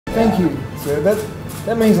Thank you, sir.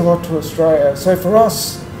 That means a lot to Australia. So for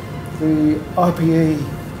us, the IPE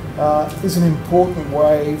is an important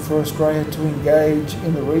way for Australia to engage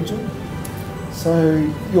in the region. So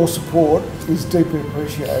your support is deeply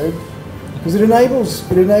appreciated because it enables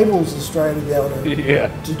Australia to be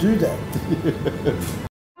able to do that.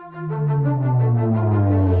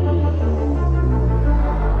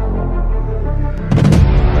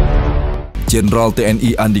 Jenderal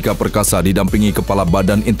TNI Andika Perkasa didampingi Kepala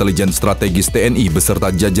Badan Intelijen Strategis TNI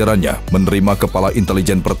beserta jajarannya menerima Kepala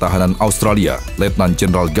Intelejen Pertahanan Australia, Letnan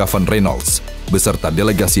Jenderal Gavan Reynolds, beserta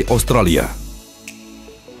Delegasi Australia.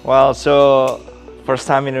 Well, so first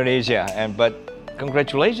time in Indonesia, but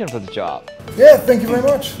congratulations for the job. Yeah, thank you very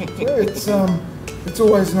much. Yeah, it's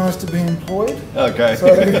always nice to be employed. Okay.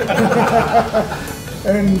 So,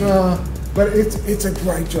 but it's a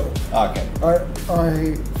great job. Okay.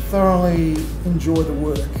 I thoroughly enjoy the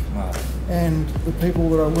work, and the people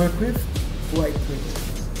that I work with, great people.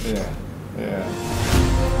 Yeah.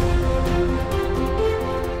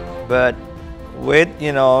 But with,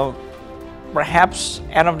 perhaps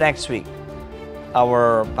end of next week,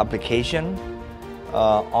 our application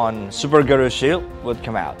on Super Guru Shield would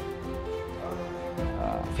come out.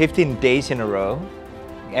 15 days in a row,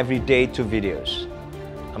 every day 2 videos.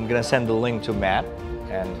 I'm gonna send the link to Matt,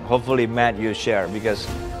 and hopefully Matt you share because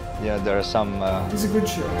there are some. It's a good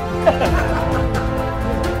show.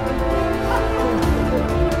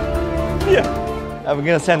 Yeah, I'm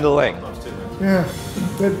gonna send the link. Yeah,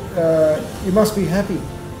 but you must be happy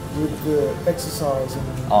with the exercise and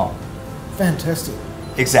fantastic.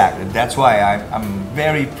 Exactly. That's why I'm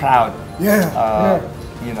very proud.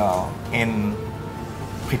 In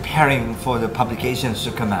preparing for the publications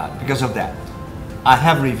to come out because of that. I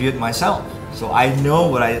have reviewed myself, so I know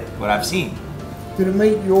what I've seen. Did it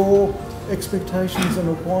meet your expectations and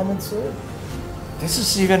requirements, sir? This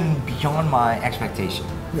is even beyond my expectation.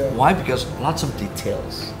 Yeah. Why? Because lots of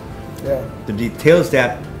details. Yeah. The details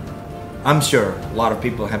that I'm sure a lot of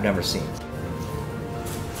people have never seen.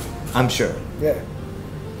 I'm sure. Yeah.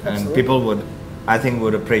 And people would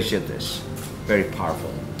appreciate this. Very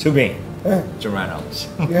powerful. To me, to Reynolds.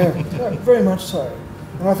 Yeah, very much so.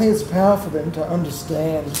 And I think it's powerful for them to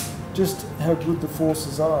understand just how good the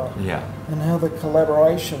forces are. Yeah. And how the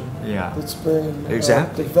collaboration that's been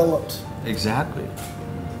developed. Exactly.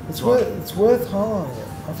 It's worth highlighting.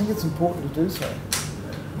 I think it's important to do so.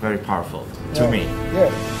 Very powerful to me.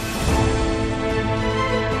 Yeah.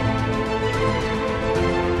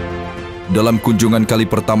 Dalam kunjungan kali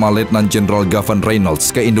pertama Letnan Jenderal Gavan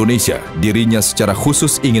Reynolds ke Indonesia, dirinya secara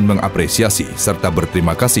khusus ingin mengapresiasi serta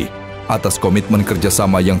berterima kasih atas komitmen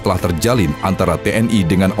kerjasama yang telah terjalin antara TNI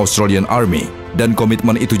dengan Australian Army, dan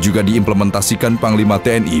komitmen itu juga diimplementasikan Panglima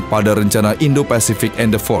TNI pada rencana Indo-Pacific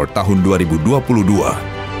Endeavor tahun 2022.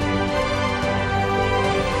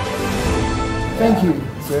 Thank you,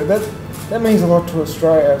 sir. That means a lot to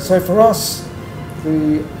Australia. So for us,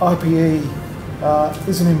 the IPE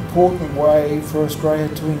is an important way for Australia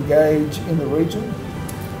to engage in the region.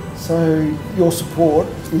 So your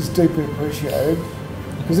support is deeply appreciated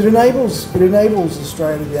because it enables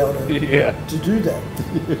Australia to be able to do that.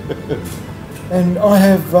 And I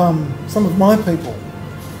have some of my people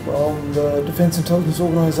from the Defence Intelligence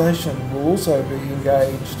Organisation will also be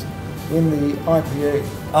engaged in the IPE.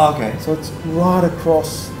 Oh, okay. So it's right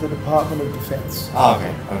across the Department of Defence. Oh,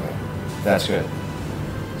 okay. That's good.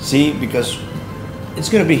 See, because it's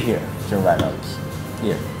going to be here, Reynolds,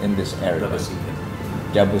 here in this area.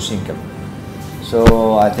 Jabusingkam.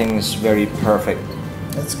 So I think it's very perfect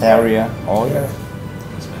area. Oh yeah.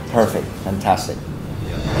 Perfect, fantastic.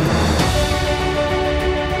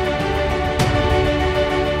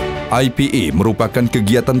 IPE merupakan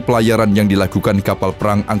kegiatan pelayaran yang dilakukan kapal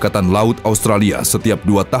perang Angkatan Laut Australia setiap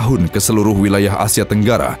 2 tahun ke seluruh wilayah Asia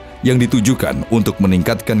Tenggara yang ditujukan untuk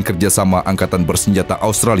meningkatkan kerjasama Angkatan Bersenjata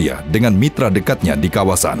Australia dengan mitra dekatnya di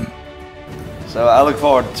kawasan. So I look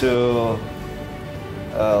forward to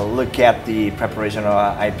look at the preparation of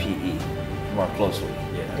IPE more closely.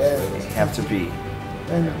 Yeah. It have to be.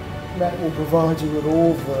 And Matt will provide you with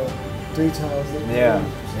all the details that you need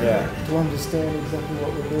to understand exactly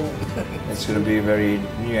what we're doing. It's going to be a very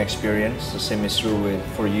new experience. The same is true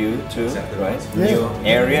for you too, right? Yeah. New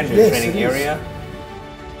area, new training it is. area.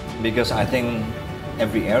 Because I think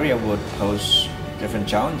every area would pose different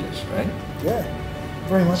challenges, right? Yeah,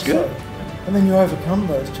 very much good. so. And then you overcome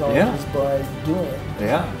those challenges by doing it.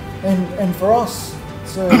 Yeah. And for us,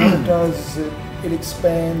 so what it does is it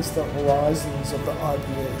expands the horizons of the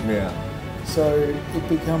IPE. Yeah. So it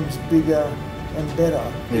becomes bigger and better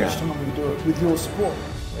each time we do it with your support.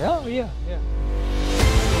 Yeah.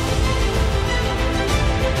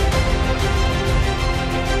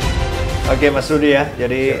 Oke, Mas Rudi ya.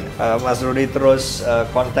 Jadi Mas Rudi terus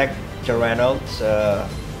kontak Jenderal Reynolds,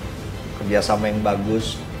 kerjasama yang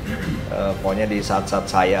bagus. Pokoknya di saat-saat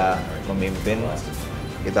saya memimpin,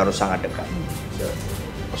 kita harus sangat dekat.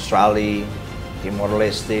 Australia, Timor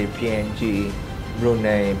Leste, PNG,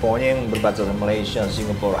 Brunei, pokoknya yang berbatasan Malaysia,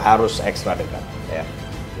 Singapura harus ekstra dekat. Ya.